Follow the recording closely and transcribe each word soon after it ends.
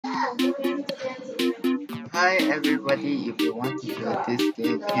Hi everybody, if you want to play this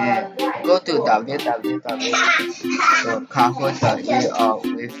game, can go to www.kahoot.e or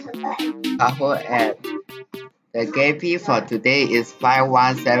with Kahoot app. The game fee for today is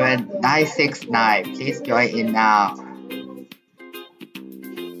 517969. Please join in now.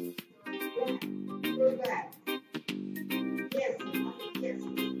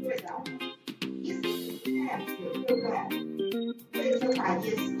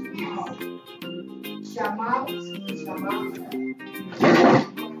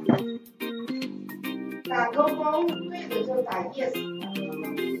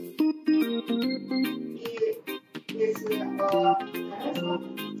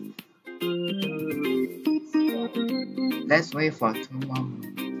 Let's wait for 2 more minutes.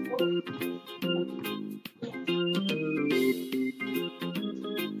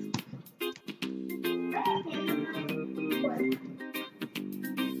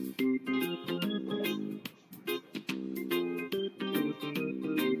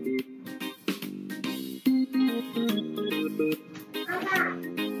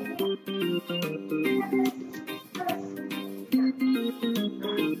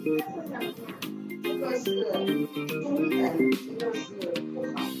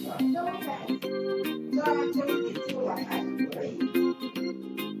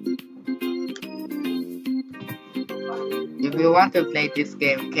 If you want to play this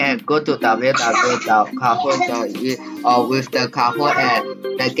game, can go to www.kahoot.e or with the Kahoot app.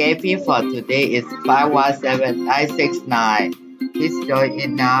 The game fee for today is 517969. Please join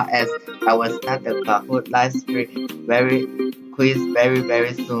in now as I will start the Kahoot live stream very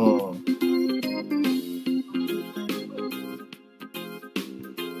soon.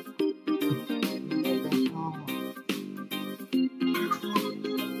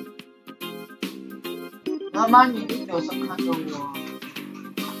 Mama,你一直是看着我。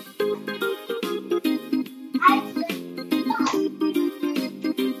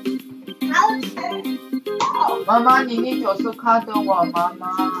妈妈，你一直是看着我，妈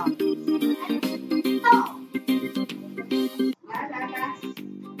妈。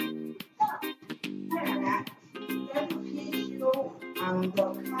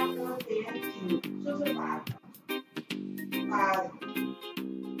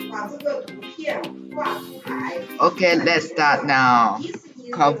Okay, let's start now.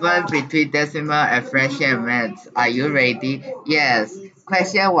 Convert between decimal and fraction. Are you ready? Yes.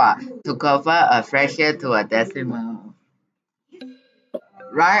 Question 1. To convert a fraction to a decimal.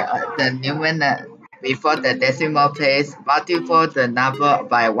 Write the numerator before the decimal place. Multiply the number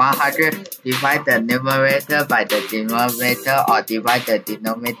by 100. Divide the numerator by the denominator or divide the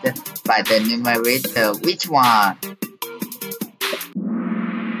denominator by the numerator. Which one?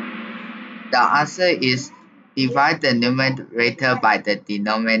 The answer is divide the numerator by the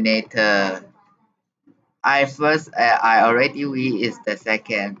denominator. I already read is the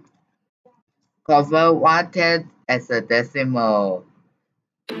second. Convert 1/10 as a decimal.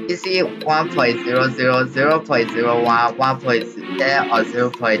 Is it 1.00, 0.01, 1.10 or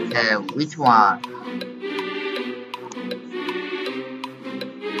 0.10? Which one?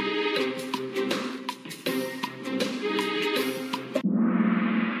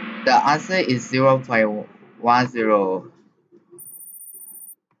 The answer is 0.10.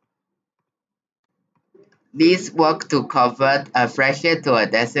 This work to convert a fraction to a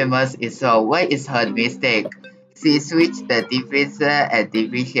decimal is so. What is her mistake? She switched the divisor and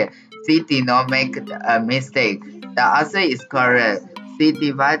division. She did not make a mistake. The answer is correct. She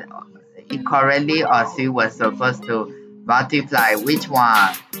divided incorrectly or she was supposed to multiply. Which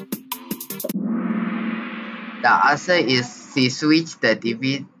one? The answer is she switched the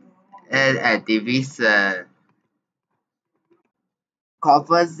divisor and divisor.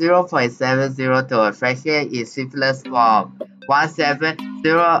 Convert 0.70 to a fraction in simplest form. 17,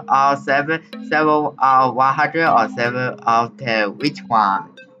 0 out 7, 7 out 100 or 7 out 10. Which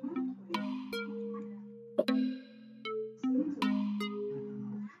one?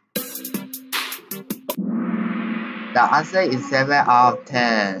 The answer is 7 out of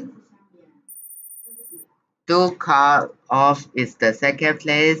 10. To cut off is the second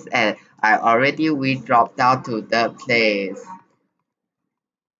place and I already dropped down to the place.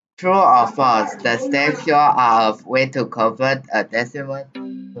 True or false? The steps here are a way to convert a decimal to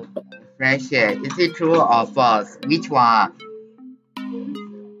a fraction. Is it true or false? Which one?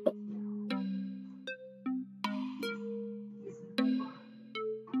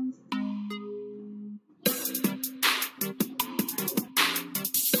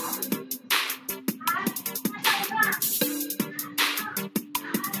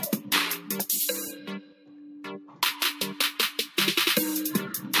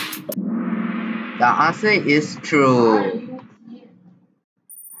 The answer is true.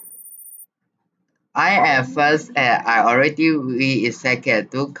 I am first and I already we is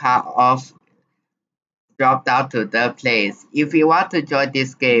second to cut off drop down to third place. If you want to join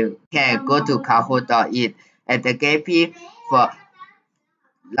this game, can go to Kahoot.it and the game fee for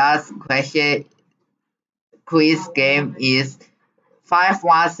last question quiz game is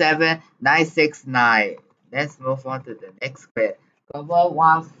 517969. Let's move on to the next question. Cover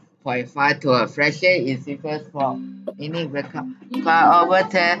 1.5 to a fraction is equal from any record 5 over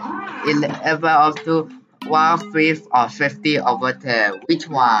 10, 11 up to 1/5 or 50 over 10. Which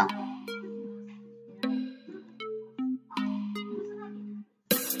one?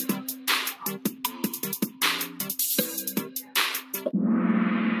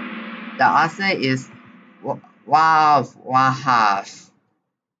 The answer is 1/2.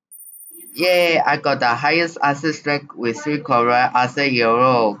 Yay, I got the highest answer strength with 3 correct answer in a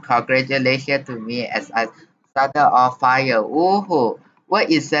row. Congratulations to me as I started on fire. Woohoo! What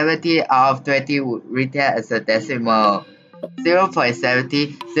is 70 out of 20 written as a decimal?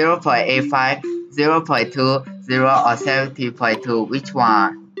 0.70, 0.85, 0.20, or 70.2? Which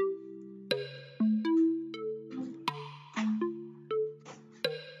one?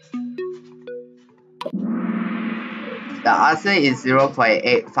 The answer is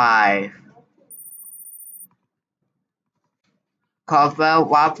 0.85. Convert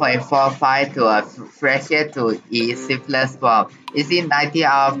 1.45 to a fraction to its simplest form. Is it 90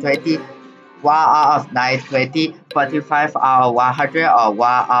 out of 20, 1 out of 9, 20, 45 out of 100, or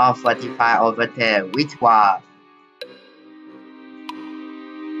 1 out of 45 over 10? Which one?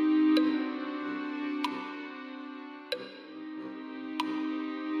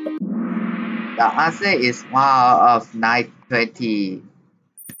 The answer is 1 out of 920.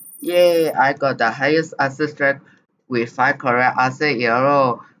 Yay, I got the highest answer strength with 5 correct answers in a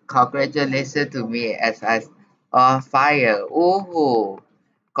row. Congratulations to me as I on fire. Woohoo!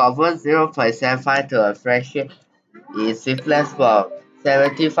 Convert 0.75 to a fraction is simplest form.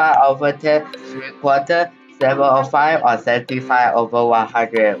 75 over 10, 3 quarter, 705 or 75 over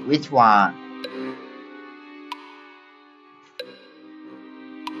 100. Which one?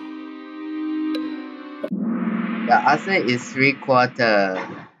 The answer is 3 quarter.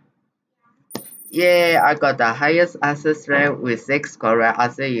 Yay, I got the highest answer strength with 6 correct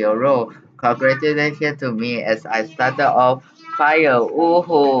answers in a row. Congratulations to me as I started off fire.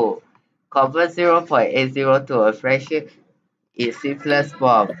 Woohoo! Convert 0.80 to a fraction is simplest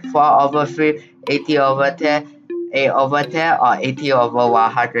form. 4 over 3, 80 over 10, 8 over 10, or 80 over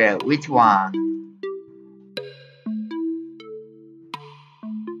 100. Which one?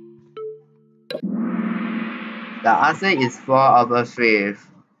 The answer is 4 over 3.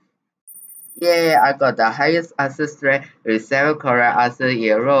 Yay, I got the highest answer strength with 7 correct answers in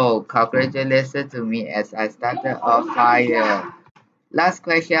a row. Congratulations to me as I started off fire. Last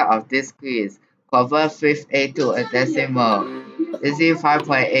question of this quiz. Convert 5/8 to a decimal. Is it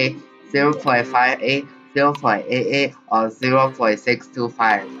 5.8, 0.58, 0.88, or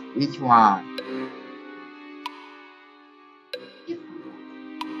 0.625? Which one?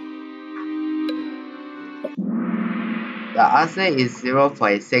 The answer is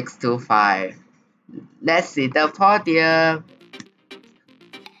 0.625. Let's see the podium.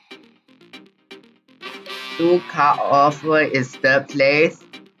 To cut off is third place.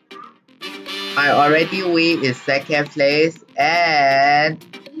 I already win is second place. And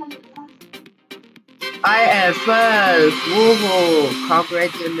I am first. Woohoo!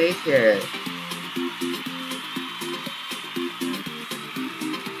 Congratulations.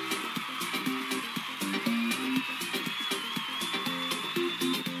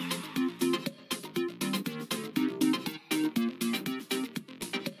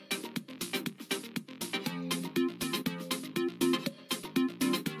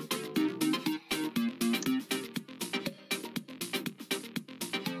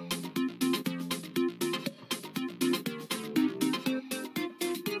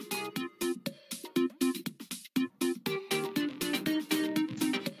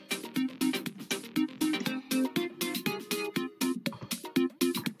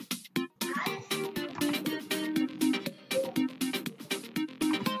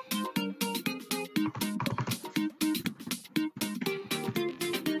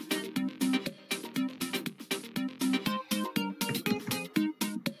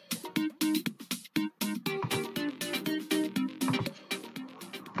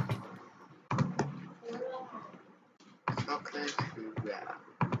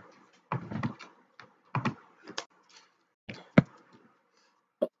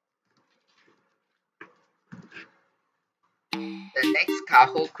 The next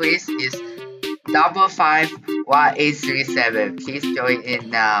Kahoot quiz is Double 51837. Please join in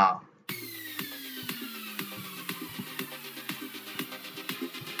now.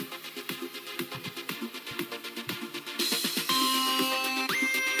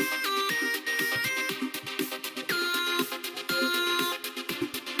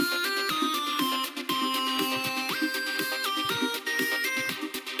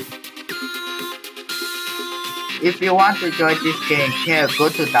 If you want to join this game, here go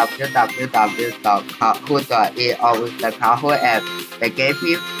to www.kahoot.it or with the Kahoot app. The game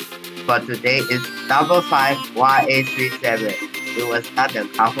fee for today is 55137. We will start the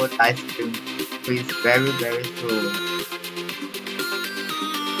Kahoot live stream quiz very soon.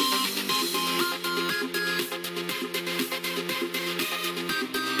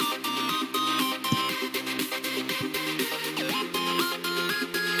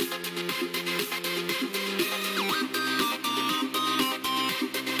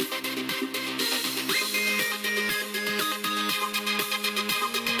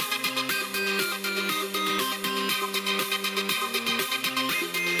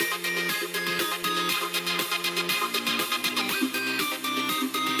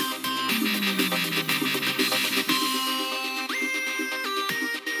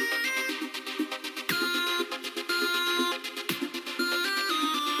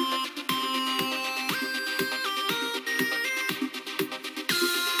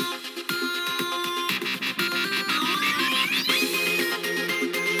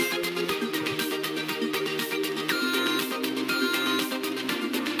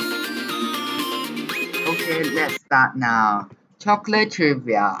 Okay, let's start now. Chocolate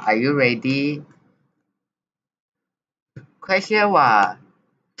trivia. Are you ready? Question 1.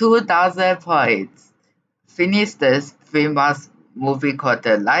 2000 points. Finish this famous movie called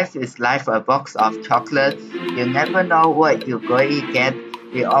The Life is Life, a box of chocolate. You never know what you're going to get.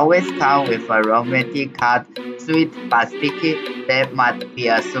 We always come with a romantic card, sweet but sticky. There might be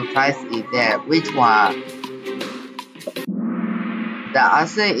a surprise in there. Which one? The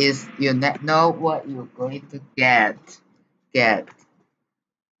answer is you know what you're going to get.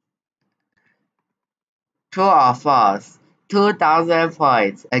 True or false? 2000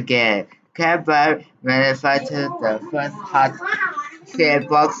 points. Again, Cadbury manufactured the first heart-shaped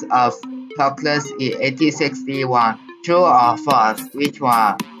box of chocolates in 1861. True or false? Which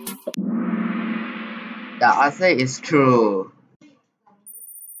one? The answer is true.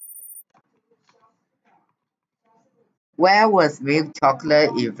 Where was milk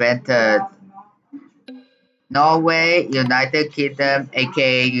chocolate invented? Norway, United Kingdom,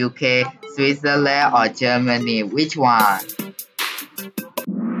 aka UK, Switzerland, or Germany? Which one?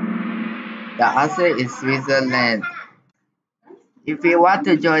 The answer is Switzerland. If you want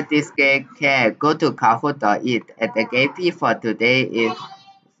to join this game, go to Kahoot.it and the game fee for today is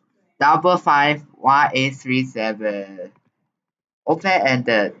 55137.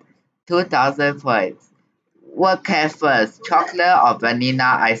 Open-ended, 2000 points. What came first, chocolate or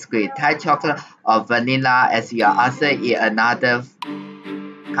vanilla ice cream? Type chocolate or vanilla as your answer in another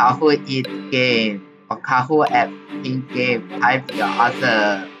Kahoot It game or Kahoot app in game. Type your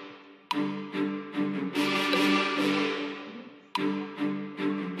answer.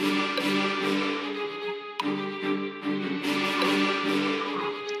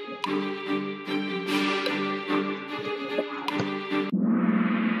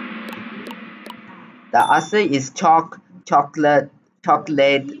 The answer is chocolate.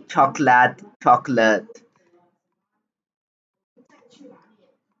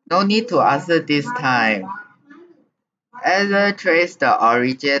 No need to answer this time. Either trace the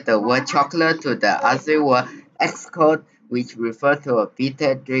origin the word chocolate to the other word Xcode, which refers to a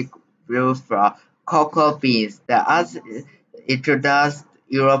bitter drink brewed from cocoa beans. The other introduced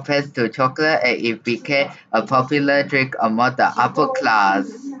Europeans to chocolate and it became a popular drink among the upper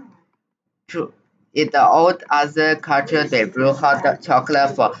class. True. In the old other culture, they brew hot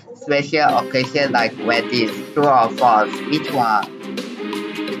chocolate for special occasions like weddings. True or false? Which one?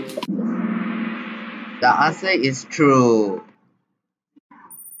 The answer is true.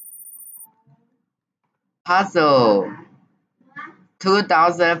 Puzzle.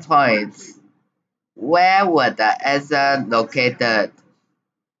 2000 points. Where were the answers located?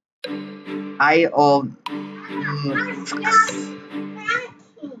 I.O.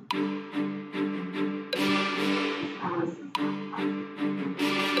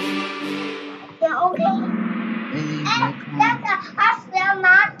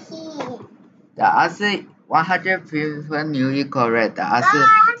 The answer 100 people knew it correct. The answer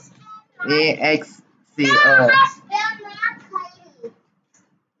AXCO.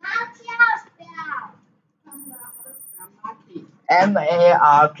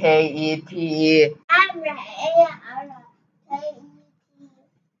 Markete.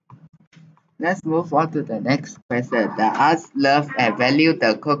 Let's move on to the next question. The arts love and value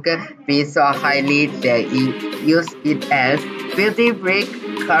the cooker be so highly that it use it as building brick,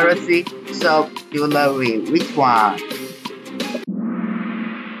 currency, soap, jewelry. Which one?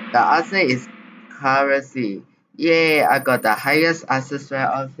 The answer is currency. Yay, I got the highest answer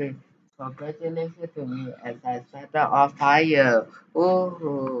of it. Congratulations to me as I set on fire.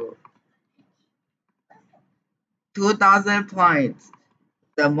 Ooh, 2,000 points.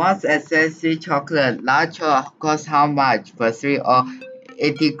 The most expensive chocolate, large costs how much per 3 or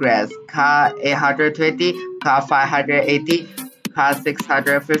 80 grams? Car 820, car 580, car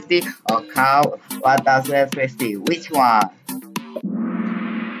 650, or car 1050? Which one?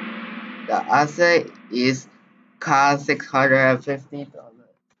 The answer is car $650.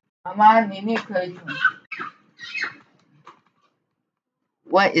 Mama, Nini question.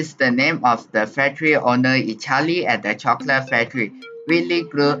 What is the name of the factory owner in Charlie and the Chocolate Factory? Willy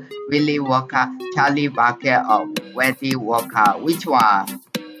Glue, Willy Wonka, Charlie Barker, or Willy Wonka? Which one?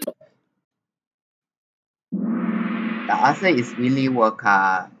 The answer is Willy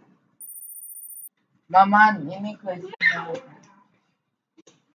Wonka. Mama, any question?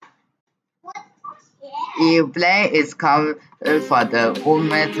 If plan is come for the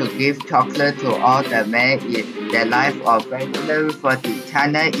woman to give chocolate to all the men in their life or February 14,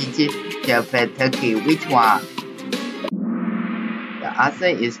 China, Egypt, Japan, Turkey, which one? The answer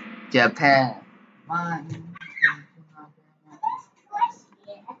is Japan.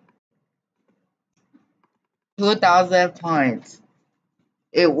 2,000 points.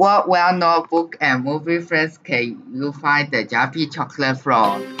 In what well-known book and movie franchise can you find the Japanese chocolate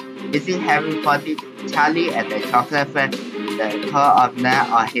from? Is it Harry Potter, Charlie and the Chocolate Factory, the Call of Night,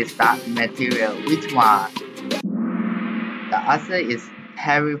 or His Dark Material? Which one? The answer is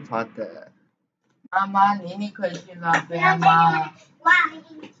Harry Potter. Mama, any question of grandma?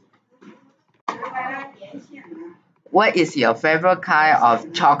 What is your favorite kind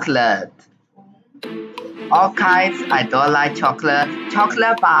of chocolate? All kinds. I don't like chocolate.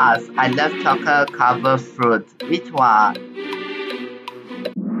 Chocolate bars. I love chocolate covered fruit. Which one?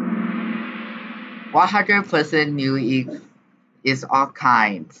 100% new it is all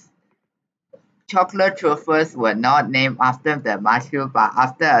kinds. Chocolate truffles were not named after the mushroom but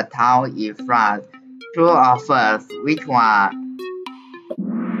after a town in France. True or false? Which one?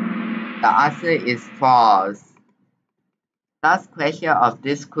 The answer is false. Last question of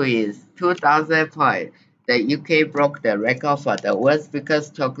this quiz. 2,000 points. The UK broke the record for the world's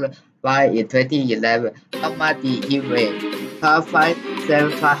biggest chocolate bar in 2011. How much did it weigh? Car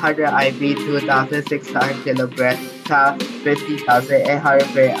 5,500 IB, 2,600 kilograms. Car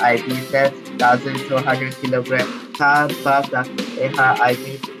 50,800 IB, 7,200 kilograms. Car 12,800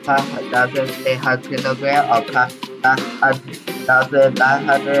 IB, 5,800 kilograms. Or car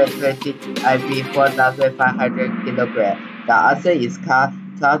 1,920 IB, 4,500 kilograms. The answer is car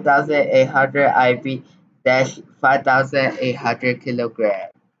 12,800 IB dash 5,800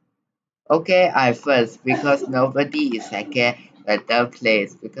 kilograms. Okay, I first because nobody is second and third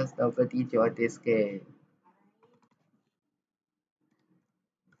place because nobody joined this game.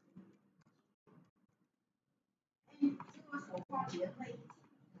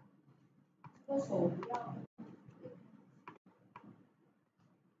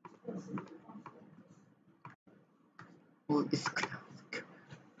 Who is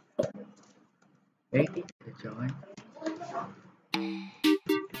ready to join?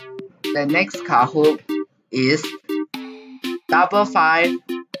 The next Kahoot is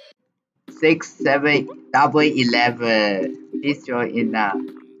 5567811. Please join in now.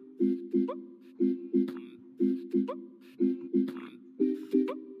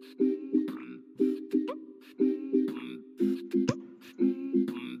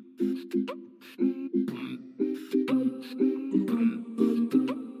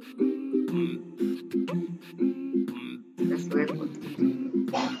 Let's wait for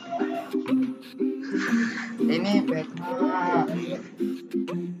Nini Becca.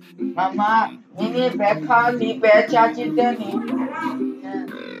 Mama, Nini Becca, ni Becca Chitani.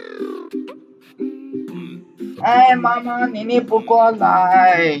 Hey, Mama, Nini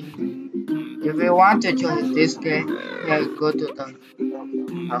Bukolai. If you want to join this game, go to the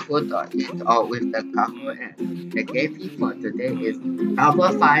Kahoot.it or with the Kahoot app. The game fee for today is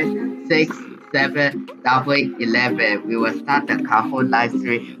 5567811. We will start the Kahoot live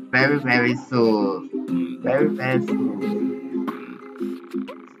stream very soon. Very soon.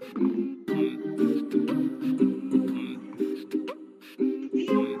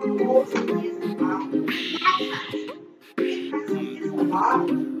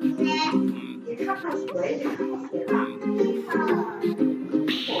 Okay,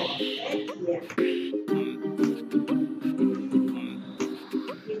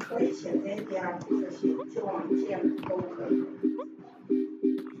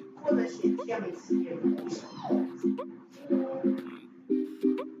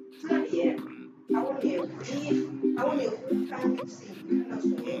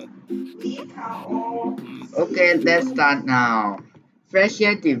 let's start now.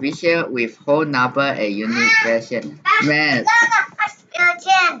 Fraction division with whole number and unique fraction. Math.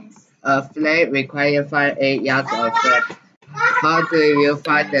 A flag requires 8 yards of flag. How do you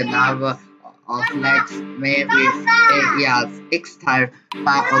find the number of flags made with 8 yards? X times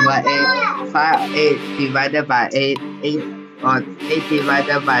 5 over 8. 5 8 divided by 8. 8 or 8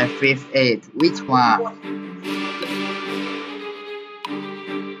 divided by 5 8. Which one?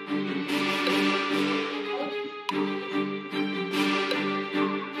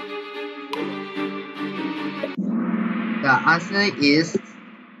 The answer is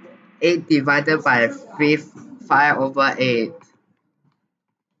 8 divided by 5 over 8.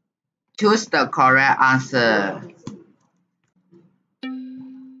 Choose the correct answer.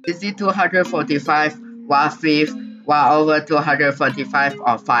 Is it 245, 1/5, 1 over 245,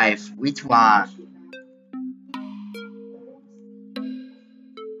 or 5? Which one?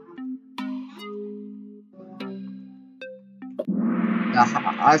 The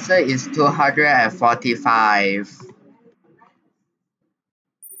answer is 245.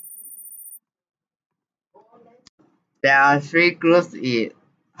 There are 3 groups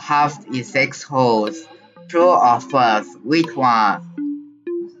half in 6 holes. True or false? Which one?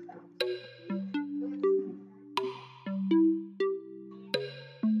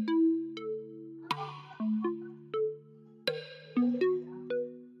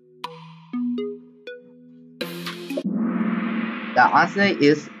 The answer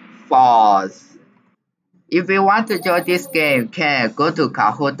is false. If you want to join this game, can go to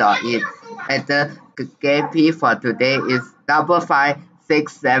Kahoot.it. And the game P for today is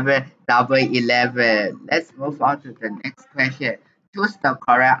 5567111. Let's move on to the next question. Choose the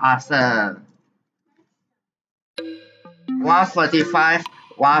correct answer. 145,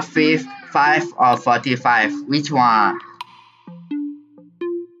 1/5, 5, or 45. Which one?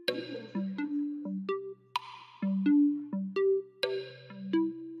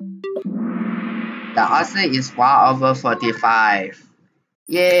 The answer is 1 over 45.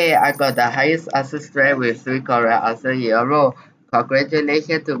 Yay, I got the highest answer straight with 3 correct answers in a row.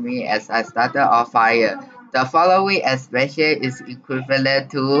 Congratulations to me as I started on fire. The following expression is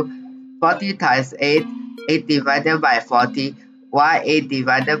equivalent to 40 times 8, 8 divided by 40, 8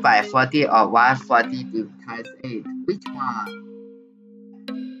 divided by 40, or 40 times 8. Which one?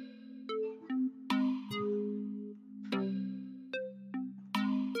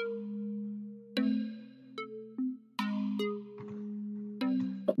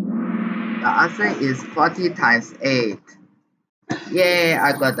 The answer is 40 times 8. Yay,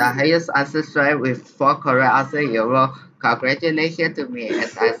 I got the highest answer straight with 4 correct answers in a row. Congratulations to me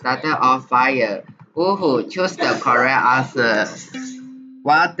as I started on fire. Woohoo, choose the correct answer.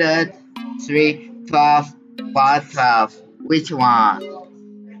 1/3, 3, 12, 1/12. Which one?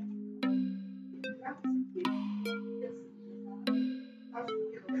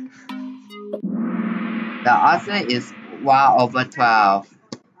 The answer is 1 over 12.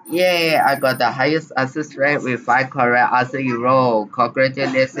 Yay, I got the highest answer straight with 5 correct answers in a row.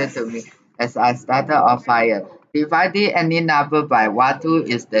 Congratulations to me as I started on fire. Dividing any number by 2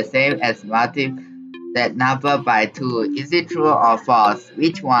 is the same as multiplying that number by 2. Is it true or false?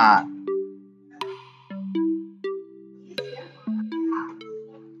 Which one?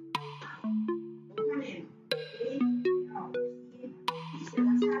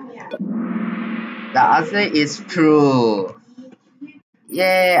 The answer is true.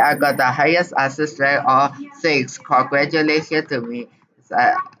 Yay, I got the highest answer straight on 6. Congratulations to me.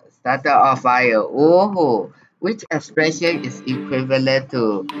 I started on fire. Ooh, which expression is equivalent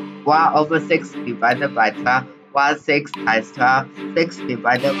to 1 over 6 divided by 12, 6 times 12, 6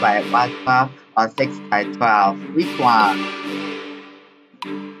 divided by 12, or 6 times 12? Which one?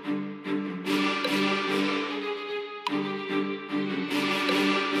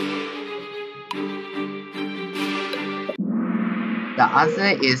 The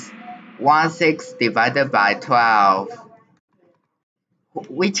answer is 1/6 divided by 12.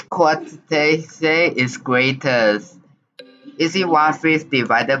 Which quantity is greatest? Is it 1/5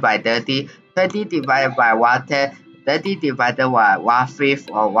 divided by 30, 30 divided by 1/10, 30 divided by 1/5,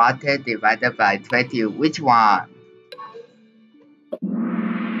 or 1/10 divided by 20? Which one?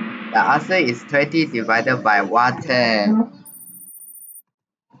 The answer is 20 divided by 1/10.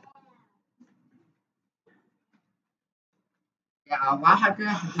 100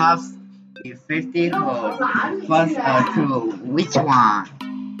 halves is 50 whole. First or two, which one?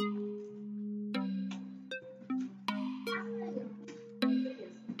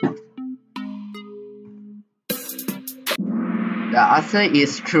 The answer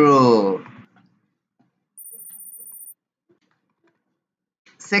is true.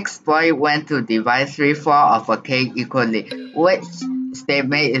 6 boys went to divide 3/4 of a cake equally. Which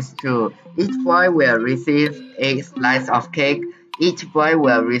statement is true? Each boy will receive a slice of cake. Each boy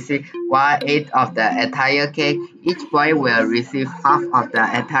will receive 1/8 of the entire cake. Each boy will receive half of the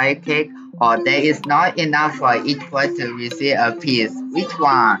entire cake. Or there is not enough for each boy to receive a piece. Which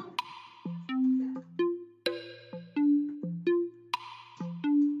one?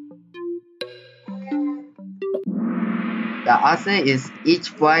 The answer is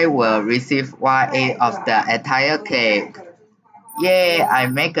each boy will receive 1/8 of the entire cake. Yay, I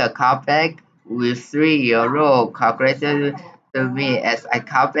make a carpet with €3. Congratulations to me as I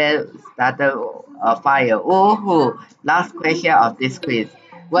carpet started a fire. Woohoo! Last question of this quiz.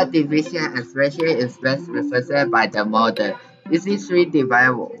 What division expression is best represented by the model? Is it 3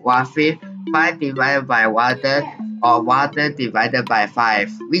 divided by 5, 5 divided by 1/3, or 1/3 divided by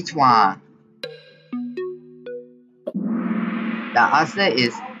 5? Which one? The answer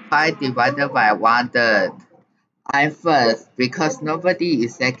is 5 divided by 1/3. I'm first because nobody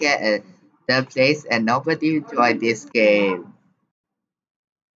is second at the place and nobody joined this game.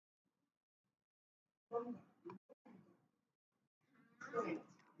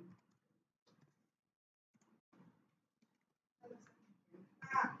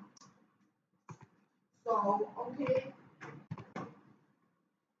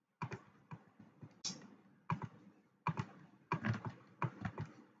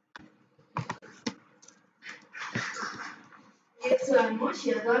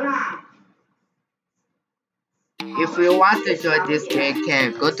 If you want to join this game,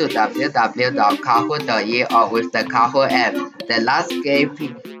 can go to www.kahoot.in or with the Kahoot app. The last game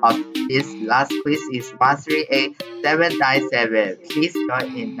of this last quiz is 138797. Please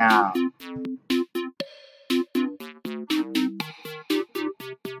join in now.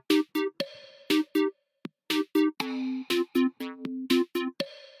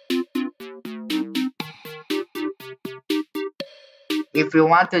 If you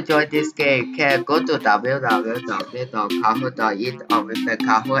want to join this game, can go to www.kahoot.in or with the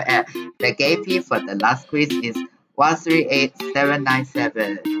Kahoot app. The game fee for the last quiz is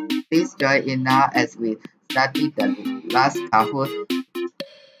 138797. Please join in now as we study the last Kahoot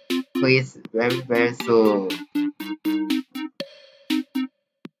quiz very soon.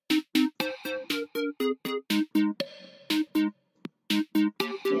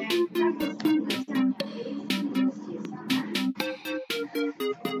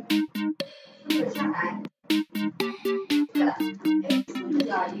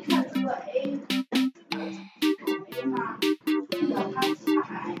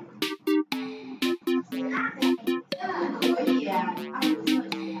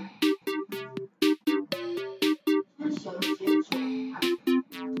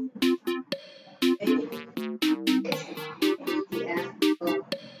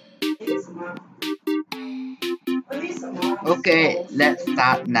 Okay, let's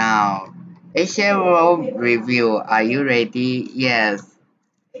start now. Ancient Rome review. Are you ready? Yes.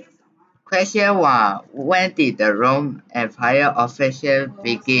 Question 1. When did the Roman Empire officially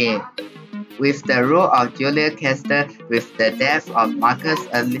begin? With the rule of Julius Caesar, with the death of Marcus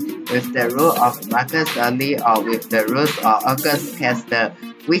Aurelius, with the rule of Marcus Aurelius, or with the rule of Augustus Caesar?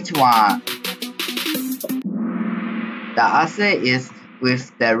 Which one? The answer is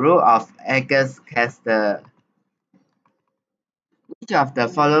with the rule of Augustus Caesar. Which of the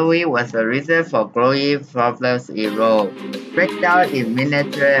following was the reason for growing problems in Rome? Breakdown in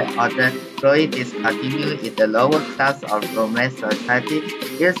military order, growing discontinuity in the lower class of Roman society,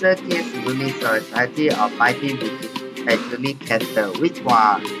 insurrections ruling society, or fighting between Julius Caesar. Which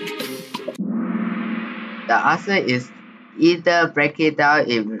one? The answer is either breaking down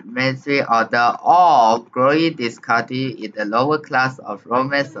in military order or growing discontinuity in the lower class of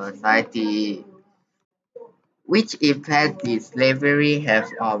Roman society. Which impact did slavery have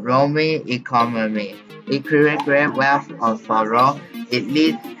on Roman economy? It created great wealth for Rome. It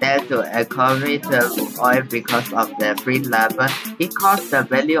led them to economy to oil because of their free labor. It caused the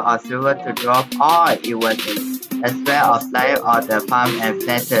value of silver to drop, or it was the spread of slaves on the farm and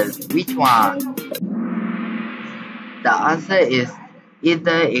planters. Which one? The answer is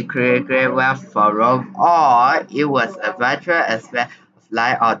either it created great wealth for Rome, or it was a virtual aspect of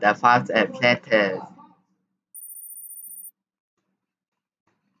life on the farms and planters.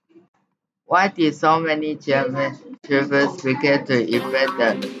 Why did so many German Travelers began to invade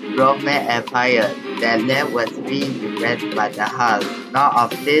the Roman Empire. Their land was being invaded by the Huns. None of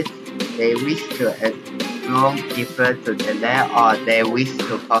this they wished to explore deeper to the land or they wished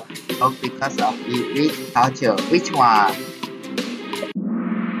to conquer because of the rich culture. Which one?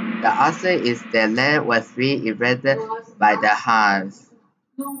 The answer is their land was being invaded by the Huns.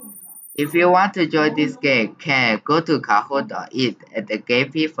 If you want to join this game, can go to Kahoot.it and the game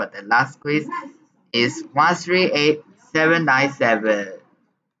fee for the last quiz is 138797.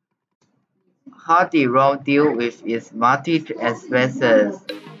 How did Rome deal with its multi expenses?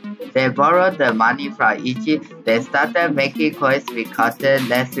 They borrowed the money from Egypt, they started making coins with cotton,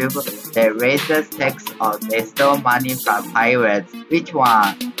 lead, silver, they raised tax or they stole money from pirates. Which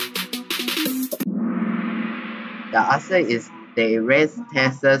one? The answer is they raised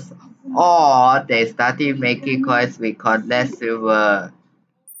taxes or they started making coins with cotton, lead, silver.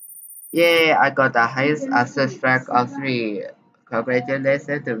 Yay, I got the highest answer track of 3.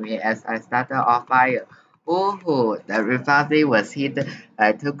 Congratulations to me as I started on fire. Woohoo! The Republic was hit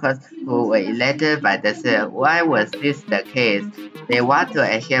by two cops who were elected by the Senate. Why was this the case? They want to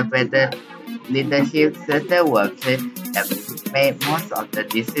achieve better leadership, certain workplace, and made most of the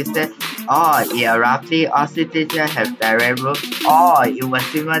decisions. Or roughly all citizens have direct rule. Or it was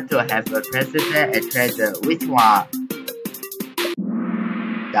similar to have a president and treasurer. Which one?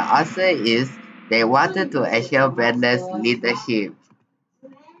 The answer is they wanted to assure balanced leadership.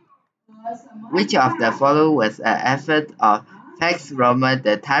 Which of the following was an effort of Pax Roma,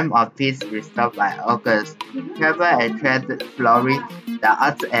 the time of peace restored by August? Travel and trade flourished, the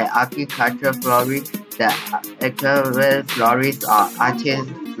arts and architecture flourished, the economic flourished, or arches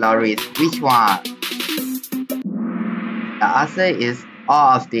flourished. Which one? The answer is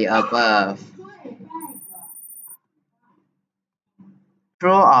all of the above.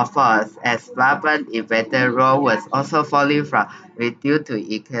 True or false, as Babel invented Rome was also falling from it due to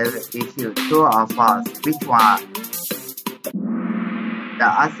economic issues. True or false? Which one?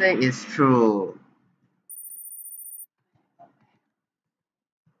 The answer is true.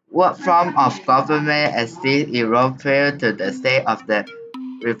 What form of government exists in Rome prior to the state of the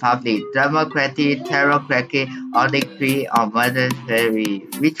Republic? Democratic, theocratic, oligarchy, or monarchy?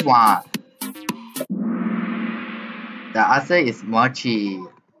 Which one? The answer is monarchy.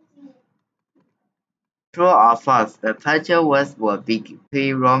 True or false? The culture wars were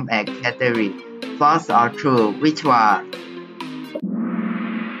between Rome and Carthage. False or true? Which one?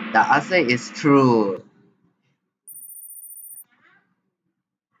 The answer is true.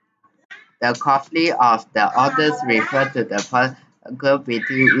 The conflict of the authors refer to the conflict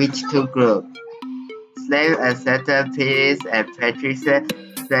between which two groups? Slave and settler, peasants and patricians,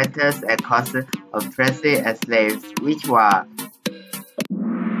 settlers and causes oppressing and slaves. Which one?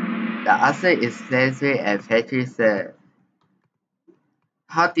 The answer is slaves and patricians.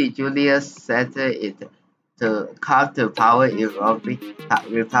 How did Julius Caesar it to come to power in Roman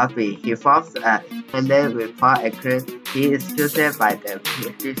Republic? He forms a Senate with 4 acres. He is chosen by the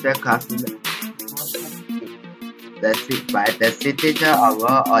patrician council by the citizen of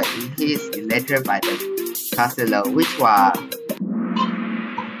Rome, or he is elected by the council. Which one?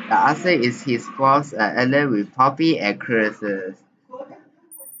 The answer is he forms an island with 40 acres.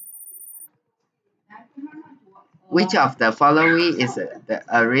 Which of the following is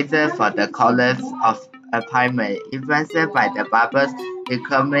a reason for the collapse of empire influenced by the Barbers,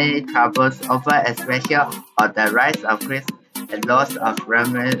 economic troubles, overexpansion, or the rise of Christ and loss of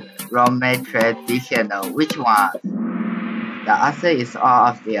Roman tradition? Which one? The answer is all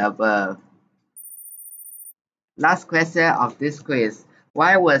of the above. Last question of this quiz.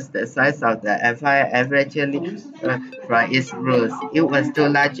 Why was the size of the empire eventually from its roots? It was too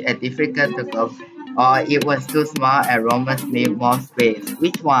large and difficult to go, or it was too small and Romans need more space.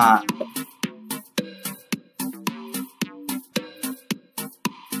 Which one?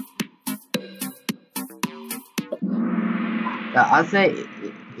 The answer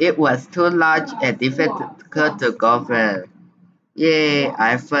it was too large and difficult to govern. Yay,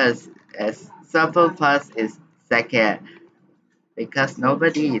 I first, as simple plus is second, because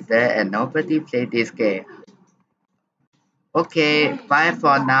nobody is there and nobody played this game. Okay, bye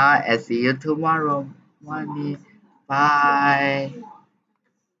for now and see you tomorrow morning. Bye.